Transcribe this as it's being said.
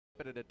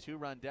it at a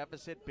 2-run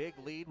deficit. Big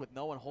lead with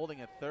no one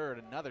holding a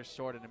third. Another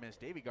sword and a miss.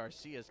 Davey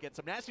Garcia's getting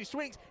some nasty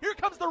swings. Here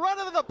comes the run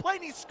into the plate,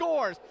 and he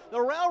scores.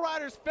 The Rail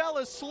Riders fell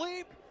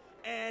asleep,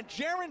 and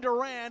Jarren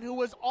Duran, who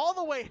was all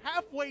the way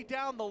halfway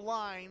down the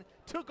line,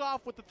 took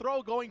off with the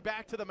throw going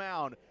back to the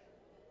mound.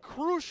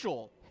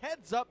 Crucial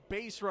heads-up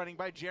base running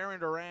by Jarren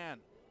Duran.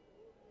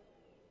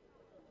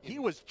 He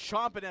was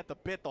chomping at the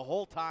bit the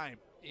whole time.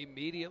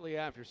 Immediately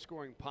after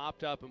scoring,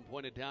 popped up and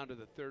pointed down to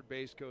the third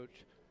base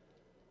coach,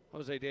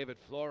 Jose David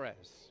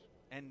Flores.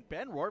 And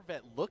Ben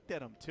Rortvedt looked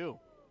at him too.